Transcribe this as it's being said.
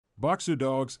Boxer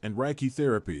dogs and Reiki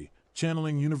therapy,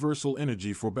 channeling universal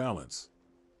energy for balance.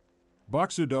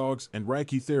 Boxer dogs and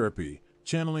Reiki therapy,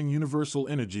 channeling universal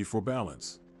energy for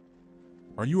balance.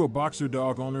 Are you a boxer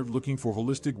dog owner looking for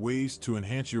holistic ways to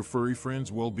enhance your furry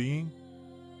friend's well-being?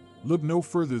 Look no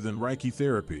further than Reiki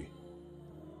therapy.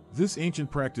 This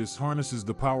ancient practice harnesses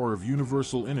the power of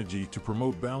universal energy to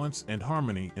promote balance and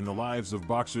harmony in the lives of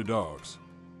boxer dogs.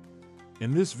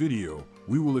 In this video,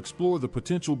 we will explore the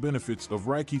potential benefits of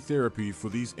Reiki therapy for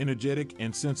these energetic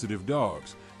and sensitive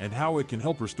dogs, and how it can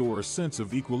help restore a sense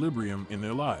of equilibrium in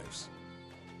their lives.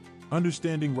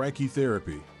 Understanding Reiki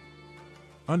therapy.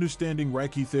 Understanding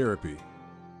Reiki therapy.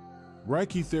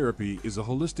 Reiki therapy is a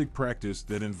holistic practice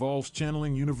that involves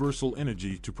channeling universal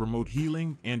energy to promote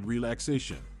healing and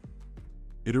relaxation.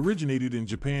 It originated in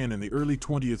Japan in the early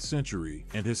 20th century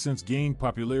and has since gained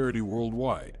popularity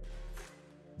worldwide.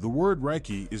 The word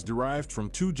Reiki is derived from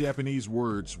two Japanese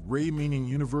words, rei meaning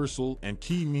universal and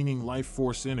ki meaning life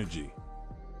force energy.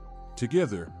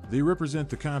 Together, they represent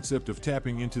the concept of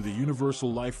tapping into the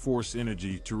universal life force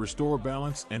energy to restore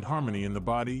balance and harmony in the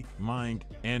body, mind,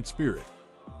 and spirit.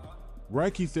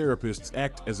 Reiki therapists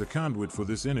act as a conduit for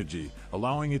this energy,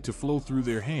 allowing it to flow through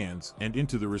their hands and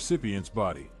into the recipient's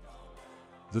body.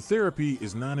 The therapy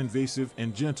is non-invasive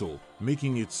and gentle,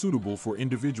 making it suitable for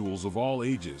individuals of all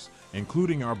ages,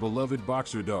 including our beloved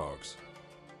boxer dogs.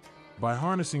 By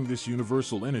harnessing this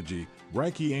universal energy,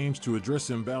 Reiki aims to address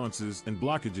imbalances and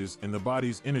blockages in the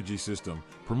body's energy system,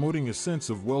 promoting a sense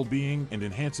of well-being and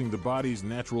enhancing the body's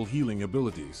natural healing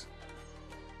abilities.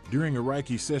 During a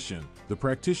Reiki session, the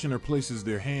practitioner places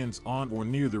their hands on or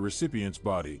near the recipient's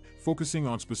body, focusing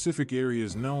on specific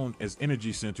areas known as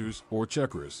energy centers or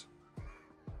chakras.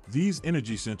 These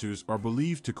energy centers are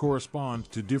believed to correspond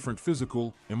to different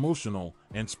physical, emotional,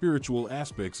 and spiritual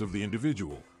aspects of the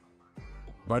individual.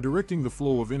 By directing the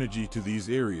flow of energy to these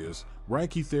areas,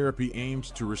 Reiki therapy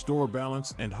aims to restore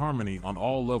balance and harmony on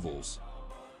all levels.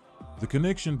 The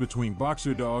connection between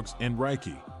boxer dogs and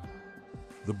Reiki.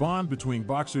 The bond between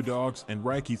boxer dogs and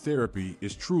Reiki therapy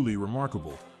is truly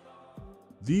remarkable.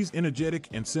 These energetic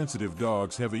and sensitive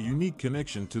dogs have a unique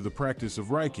connection to the practice of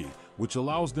Reiki, which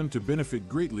allows them to benefit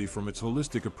greatly from its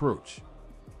holistic approach.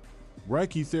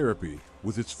 Reiki therapy,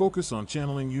 with its focus on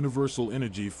channeling universal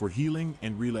energy for healing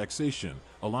and relaxation,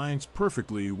 aligns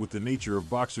perfectly with the nature of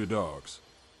boxer dogs.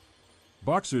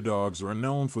 Boxer dogs are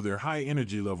known for their high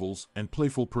energy levels and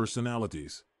playful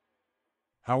personalities.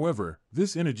 However,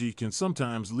 this energy can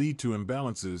sometimes lead to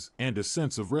imbalances and a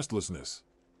sense of restlessness.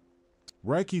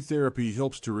 Reiki therapy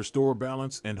helps to restore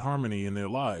balance and harmony in their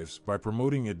lives by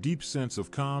promoting a deep sense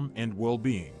of calm and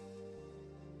well-being.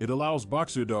 It allows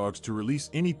boxer dogs to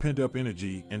release any pent-up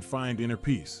energy and find inner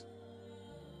peace.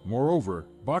 Moreover,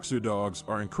 boxer dogs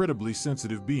are incredibly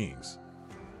sensitive beings.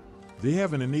 They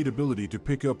have an innate ability to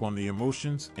pick up on the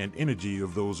emotions and energy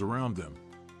of those around them.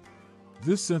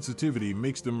 This sensitivity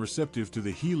makes them receptive to the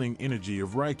healing energy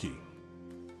of Reiki.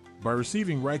 By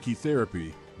receiving Reiki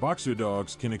therapy, boxer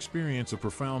dogs can experience a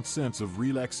profound sense of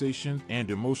relaxation and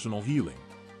emotional healing.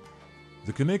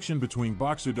 The connection between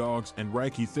boxer dogs and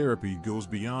Reiki therapy goes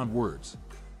beyond words.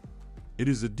 It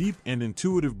is a deep and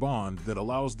intuitive bond that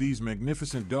allows these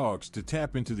magnificent dogs to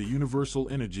tap into the universal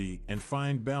energy and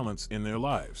find balance in their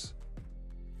lives.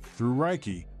 Through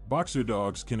Reiki, boxer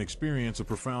dogs can experience a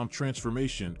profound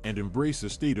transformation and embrace a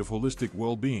state of holistic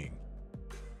well-being,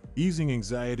 easing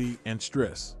anxiety and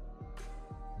stress.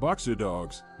 Boxer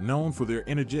dogs, known for their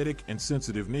energetic and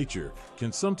sensitive nature,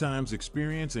 can sometimes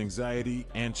experience anxiety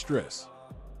and stress.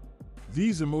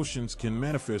 These emotions can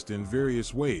manifest in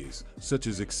various ways, such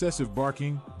as excessive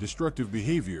barking, destructive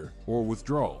behavior, or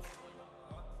withdrawal.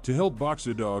 To help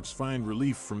boxer dogs find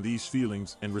relief from these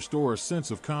feelings and restore a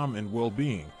sense of calm and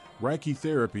well-being, Reiki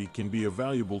therapy can be a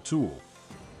valuable tool.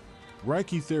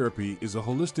 Reiki therapy is a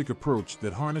holistic approach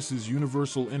that harnesses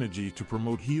universal energy to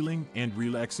promote healing and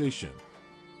relaxation.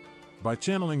 By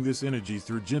channeling this energy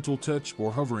through gentle touch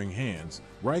or hovering hands,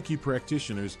 Reiki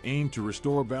practitioners aim to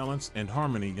restore balance and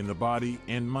harmony in the body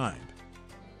and mind.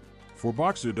 For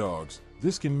boxer dogs,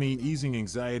 this can mean easing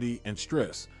anxiety and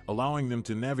stress, allowing them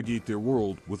to navigate their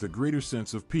world with a greater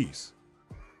sense of peace.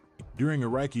 During a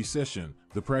Reiki session,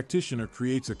 the practitioner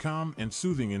creates a calm and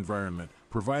soothing environment,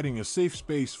 providing a safe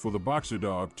space for the boxer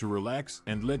dog to relax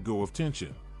and let go of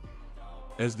tension.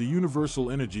 As the universal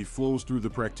energy flows through the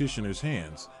practitioner's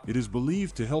hands, it is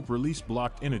believed to help release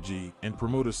blocked energy and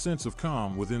promote a sense of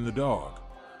calm within the dog.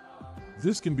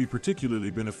 This can be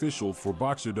particularly beneficial for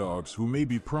boxer dogs who may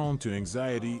be prone to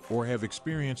anxiety or have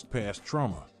experienced past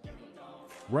trauma.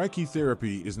 Reiki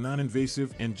therapy is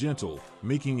non-invasive and gentle,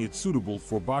 making it suitable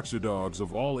for boxer dogs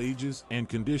of all ages and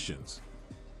conditions.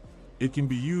 It can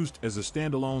be used as a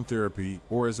standalone therapy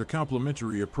or as a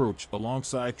complementary approach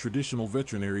alongside traditional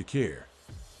veterinary care.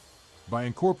 By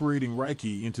incorporating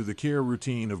Reiki into the care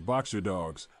routine of boxer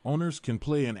dogs, owners can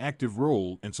play an active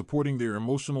role in supporting their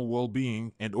emotional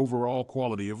well-being and overall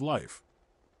quality of life.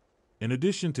 In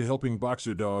addition to helping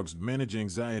boxer dogs manage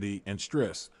anxiety and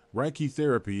stress, Reiki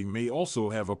therapy may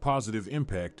also have a positive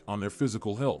impact on their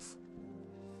physical health.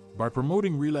 By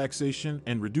promoting relaxation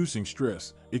and reducing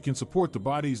stress, it can support the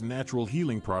body's natural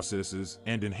healing processes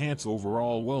and enhance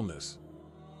overall wellness.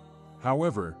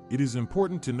 However, it is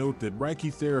important to note that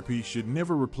Reiki therapy should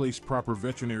never replace proper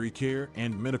veterinary care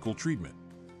and medical treatment.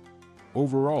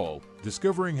 Overall,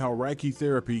 discovering how Reiki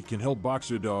therapy can help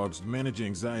boxer dogs manage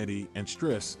anxiety and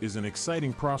stress is an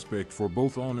exciting prospect for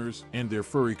both owners and their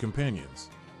furry companions.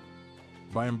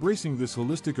 By embracing this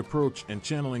holistic approach and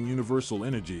channeling universal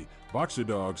energy, boxer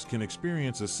dogs can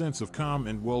experience a sense of calm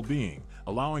and well-being,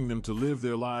 allowing them to live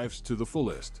their lives to the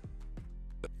fullest.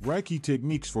 Reiki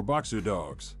techniques for boxer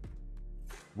dogs.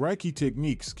 Reiki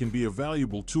techniques can be a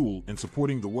valuable tool in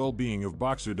supporting the well-being of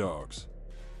boxer dogs.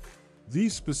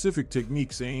 These specific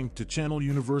techniques aim to channel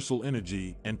universal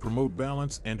energy and promote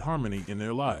balance and harmony in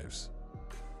their lives.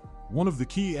 One of the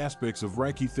key aspects of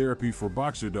Reiki therapy for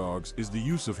boxer dogs is the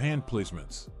use of hand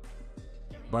placements.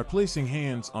 By placing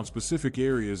hands on specific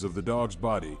areas of the dog's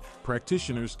body,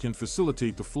 practitioners can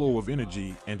facilitate the flow of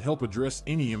energy and help address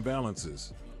any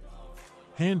imbalances.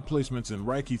 Hand placements in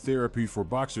Reiki therapy for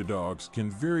boxer dogs can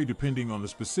vary depending on the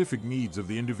specific needs of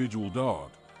the individual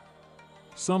dog.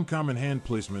 Some common hand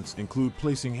placements include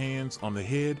placing hands on the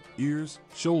head, ears,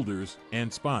 shoulders,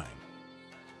 and spine.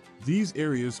 These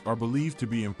areas are believed to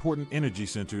be important energy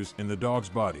centers in the dog's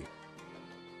body.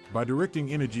 By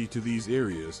directing energy to these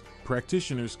areas,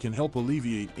 practitioners can help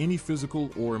alleviate any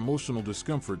physical or emotional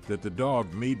discomfort that the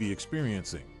dog may be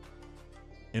experiencing.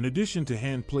 In addition to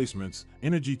hand placements,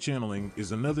 energy channeling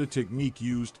is another technique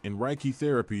used in Reiki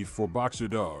therapy for boxer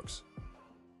dogs.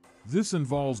 This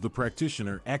involves the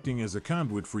practitioner acting as a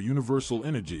conduit for universal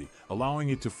energy, allowing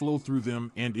it to flow through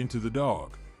them and into the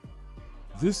dog.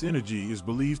 This energy is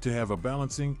believed to have a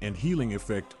balancing and healing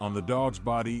effect on the dog's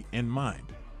body and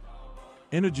mind.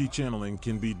 Energy channeling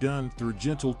can be done through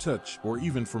gentle touch or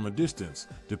even from a distance,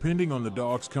 depending on the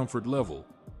dog's comfort level.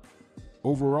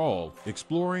 Overall,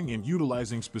 exploring and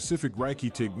utilizing specific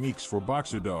Reiki techniques for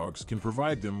boxer dogs can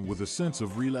provide them with a sense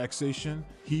of relaxation,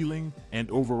 healing, and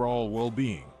overall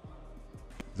well-being.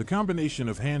 The combination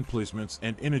of hand placements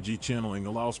and energy channeling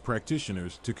allows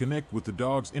practitioners to connect with the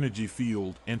dog's energy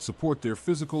field and support their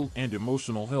physical and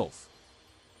emotional health.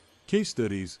 Case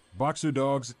studies, boxer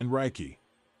dogs and Reiki.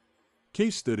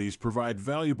 Case studies provide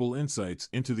valuable insights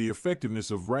into the effectiveness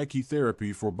of Reiki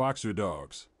therapy for boxer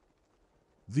dogs.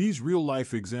 These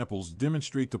real-life examples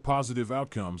demonstrate the positive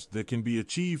outcomes that can be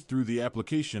achieved through the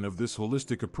application of this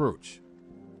holistic approach.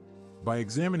 By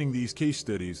examining these case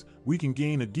studies, we can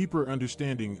gain a deeper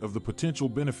understanding of the potential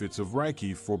benefits of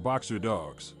Reiki for boxer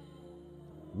dogs.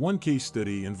 One case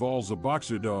study involves a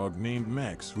boxer dog named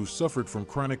Max who suffered from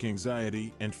chronic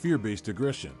anxiety and fear-based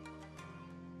aggression.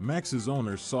 Max's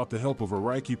owner sought the help of a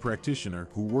Reiki practitioner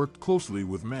who worked closely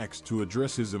with Max to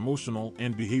address his emotional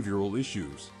and behavioral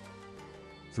issues.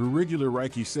 Through regular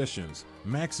Reiki sessions,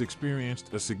 Max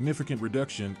experienced a significant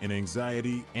reduction in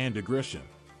anxiety and aggression.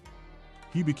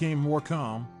 He became more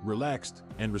calm, relaxed,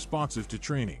 and responsive to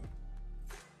training.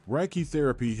 Reiki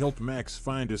therapy helped Max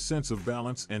find a sense of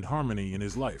balance and harmony in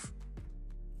his life.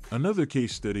 Another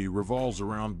case study revolves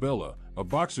around Bella, a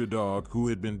boxer dog who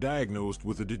had been diagnosed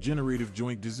with a degenerative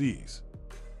joint disease.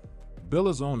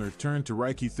 Bella's owner turned to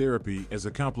Reiki therapy as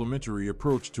a complementary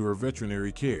approach to her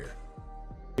veterinary care.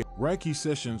 Reiki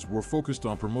sessions were focused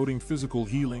on promoting physical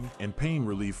healing and pain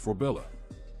relief for Bella.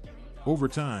 Over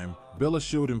time, Bella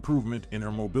showed improvement in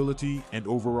her mobility and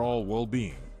overall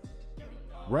well-being.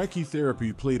 Reiki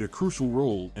therapy played a crucial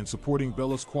role in supporting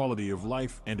Bella's quality of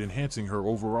life and enhancing her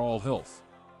overall health.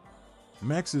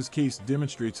 Max's case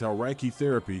demonstrates how Reiki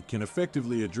therapy can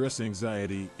effectively address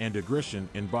anxiety and aggression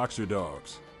in boxer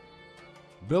dogs.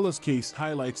 Bella's case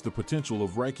highlights the potential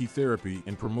of Reiki therapy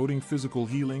in promoting physical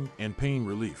healing and pain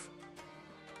relief.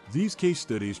 These case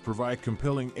studies provide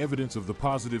compelling evidence of the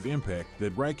positive impact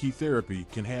that Reiki therapy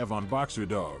can have on boxer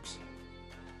dogs.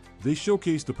 They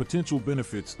showcase the potential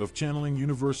benefits of channeling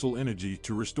universal energy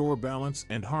to restore balance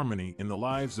and harmony in the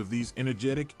lives of these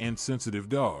energetic and sensitive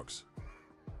dogs.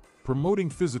 Promoting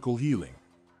physical healing.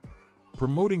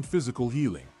 Promoting physical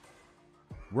healing.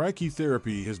 Reiki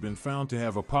therapy has been found to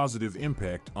have a positive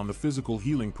impact on the physical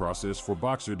healing process for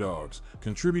boxer dogs,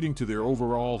 contributing to their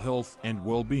overall health and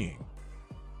well-being.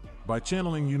 By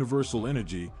channeling universal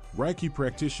energy, Reiki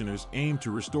practitioners aim to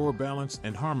restore balance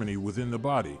and harmony within the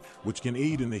body, which can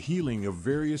aid in the healing of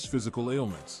various physical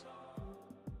ailments.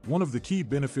 One of the key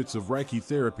benefits of Reiki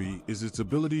therapy is its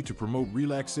ability to promote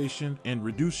relaxation and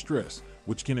reduce stress,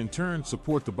 which can in turn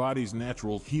support the body's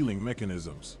natural healing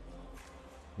mechanisms.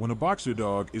 When a boxer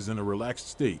dog is in a relaxed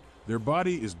state, their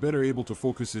body is better able to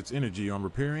focus its energy on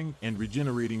repairing and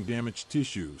regenerating damaged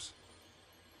tissues.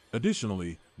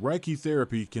 Additionally, Reiki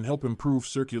therapy can help improve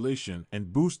circulation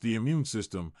and boost the immune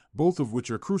system, both of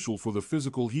which are crucial for the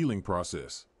physical healing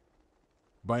process.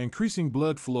 By increasing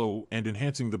blood flow and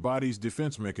enhancing the body's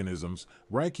defense mechanisms,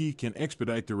 Reiki can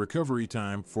expedite the recovery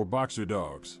time for boxer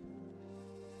dogs.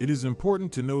 It is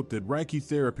important to note that Reiki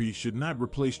therapy should not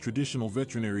replace traditional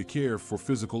veterinary care for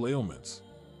physical ailments.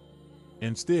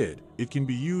 Instead, it can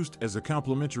be used as a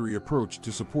complementary approach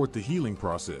to support the healing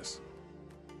process.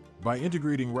 By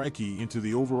integrating Reiki into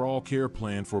the overall care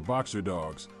plan for boxer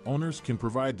dogs, owners can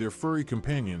provide their furry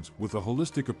companions with a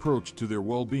holistic approach to their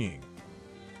well-being.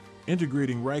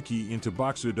 Integrating Reiki into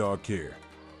boxer dog care.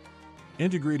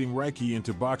 Integrating Reiki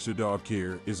into boxer dog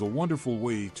care is a wonderful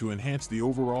way to enhance the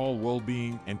overall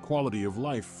well-being and quality of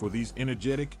life for these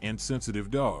energetic and sensitive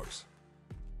dogs.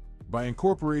 By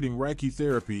incorporating Reiki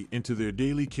therapy into their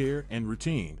daily care and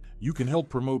routine, you can help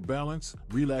promote balance,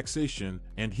 relaxation,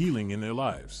 and healing in their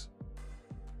lives.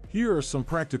 Here are some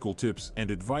practical tips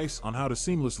and advice on how to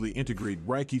seamlessly integrate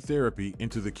Reiki therapy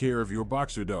into the care of your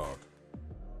boxer dog.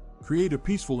 Create a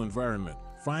peaceful environment.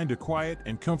 Find a quiet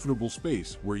and comfortable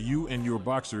space where you and your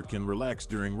boxer can relax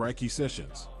during Reiki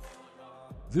sessions.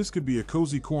 This could be a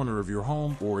cozy corner of your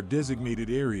home or a designated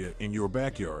area in your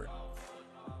backyard.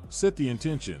 Set the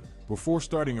intention. Before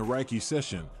starting a Reiki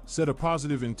session, set a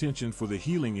positive intention for the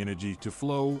healing energy to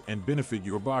flow and benefit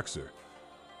your boxer.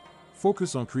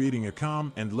 Focus on creating a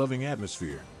calm and loving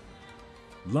atmosphere.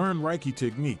 Learn Reiki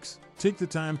techniques. Take the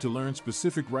time to learn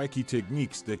specific Reiki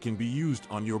techniques that can be used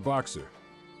on your boxer.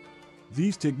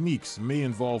 These techniques may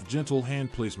involve gentle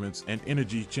hand placements and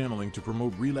energy channeling to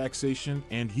promote relaxation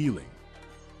and healing.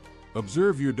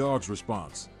 Observe your dog's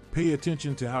response. Pay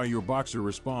attention to how your boxer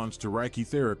responds to Reiki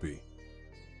therapy.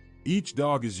 Each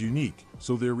dog is unique,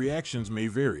 so their reactions may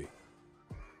vary.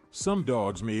 Some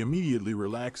dogs may immediately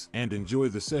relax and enjoy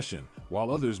the session,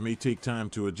 while others may take time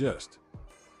to adjust.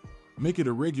 Make it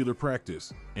a regular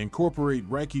practice. Incorporate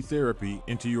Reiki therapy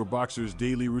into your boxer's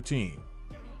daily routine.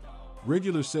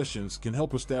 Regular sessions can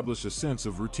help establish a sense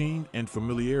of routine and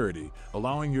familiarity,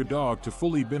 allowing your dog to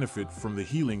fully benefit from the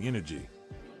healing energy.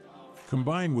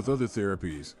 Combined with other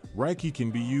therapies, Reiki can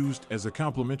be used as a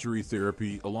complementary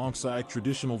therapy alongside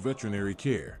traditional veterinary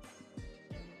care.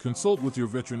 Consult with your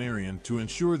veterinarian to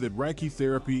ensure that Reiki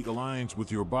therapy aligns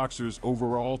with your boxer's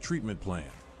overall treatment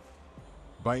plan.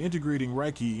 By integrating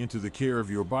Reiki into the care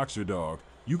of your boxer dog,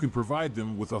 you can provide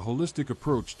them with a holistic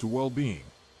approach to well-being.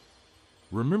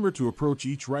 Remember to approach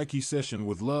each Reiki session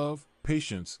with love,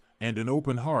 patience, and an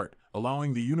open heart,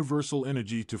 allowing the universal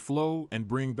energy to flow and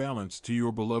bring balance to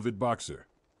your beloved boxer.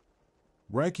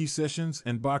 Reiki sessions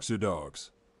and boxer dogs.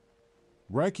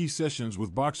 Reiki sessions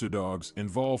with boxer dogs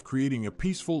involve creating a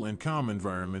peaceful and calm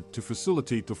environment to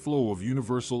facilitate the flow of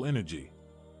universal energy.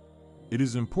 It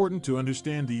is important to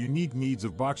understand the unique needs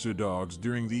of boxer dogs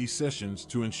during these sessions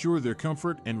to ensure their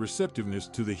comfort and receptiveness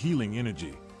to the healing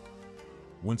energy.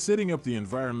 When setting up the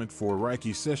environment for a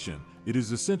Reiki session, it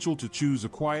is essential to choose a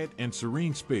quiet and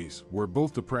serene space where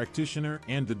both the practitioner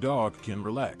and the dog can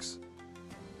relax.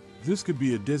 This could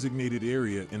be a designated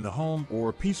area in the home or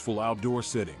a peaceful outdoor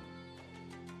setting.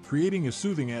 Creating a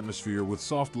soothing atmosphere with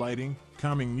soft lighting,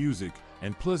 calming music,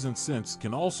 and pleasant scents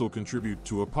can also contribute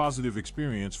to a positive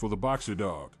experience for the boxer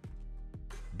dog.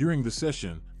 During the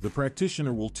session, the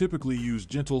practitioner will typically use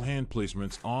gentle hand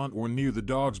placements on or near the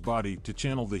dog's body to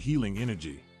channel the healing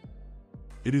energy.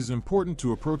 It is important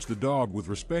to approach the dog with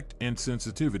respect and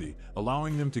sensitivity,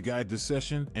 allowing them to guide the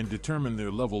session and determine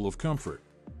their level of comfort.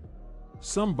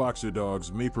 Some boxer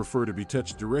dogs may prefer to be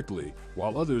touched directly,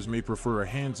 while others may prefer a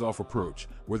hands-off approach,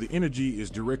 where the energy is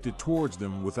directed towards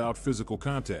them without physical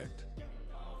contact.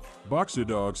 Boxer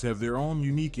dogs have their own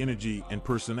unique energy and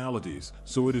personalities,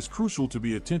 so it is crucial to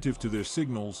be attentive to their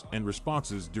signals and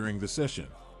responses during the session.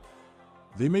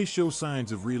 They may show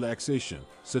signs of relaxation,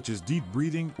 such as deep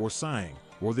breathing or sighing,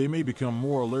 or they may become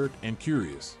more alert and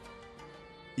curious.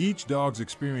 Each dog's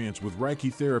experience with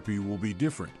Reiki therapy will be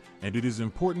different, and it is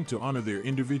important to honor their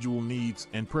individual needs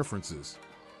and preferences.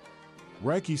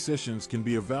 Reiki sessions can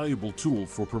be a valuable tool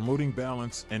for promoting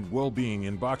balance and well-being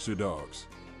in boxer dogs.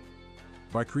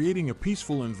 By creating a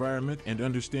peaceful environment and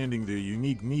understanding their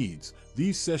unique needs,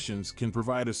 these sessions can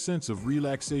provide a sense of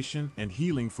relaxation and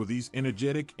healing for these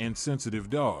energetic and sensitive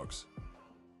dogs.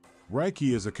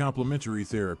 Reiki is a complementary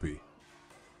therapy.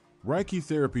 Reiki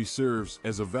therapy serves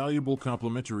as a valuable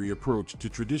complementary approach to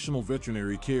traditional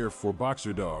veterinary care for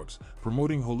boxer dogs,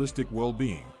 promoting holistic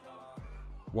well-being.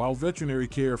 While veterinary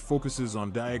care focuses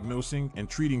on diagnosing and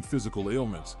treating physical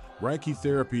ailments, Reiki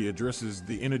therapy addresses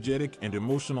the energetic and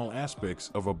emotional aspects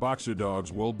of a boxer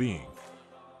dog's well-being.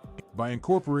 By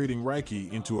incorporating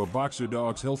Reiki into a boxer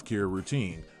dog's healthcare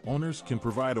routine, owners can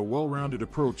provide a well-rounded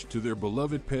approach to their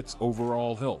beloved pet's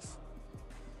overall health.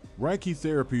 Reiki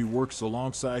therapy works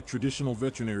alongside traditional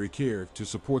veterinary care to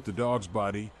support the dog's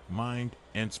body, mind,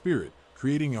 and spirit,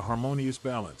 creating a harmonious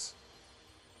balance.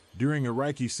 During a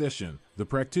Reiki session, the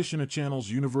practitioner channels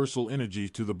universal energy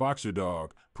to the boxer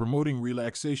dog, promoting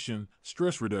relaxation,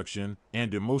 stress reduction,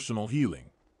 and emotional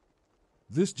healing.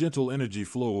 This gentle energy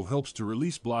flow helps to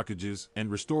release blockages and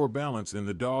restore balance in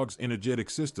the dog's energetic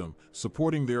system,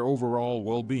 supporting their overall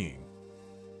well-being.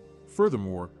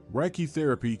 Furthermore, Reiki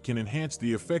therapy can enhance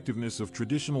the effectiveness of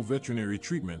traditional veterinary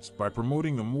treatments by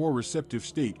promoting a more receptive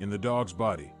state in the dog's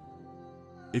body.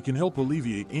 It can help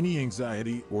alleviate any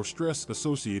anxiety or stress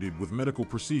associated with medical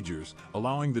procedures,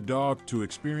 allowing the dog to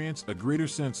experience a greater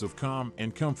sense of calm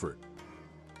and comfort.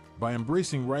 By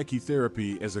embracing Reiki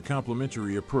therapy as a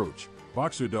complementary approach,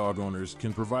 boxer dog owners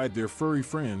can provide their furry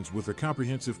friends with a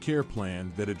comprehensive care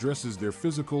plan that addresses their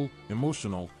physical,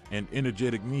 emotional, and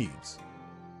energetic needs.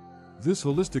 This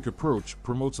holistic approach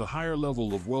promotes a higher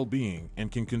level of well-being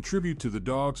and can contribute to the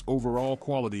dog's overall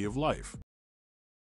quality of life.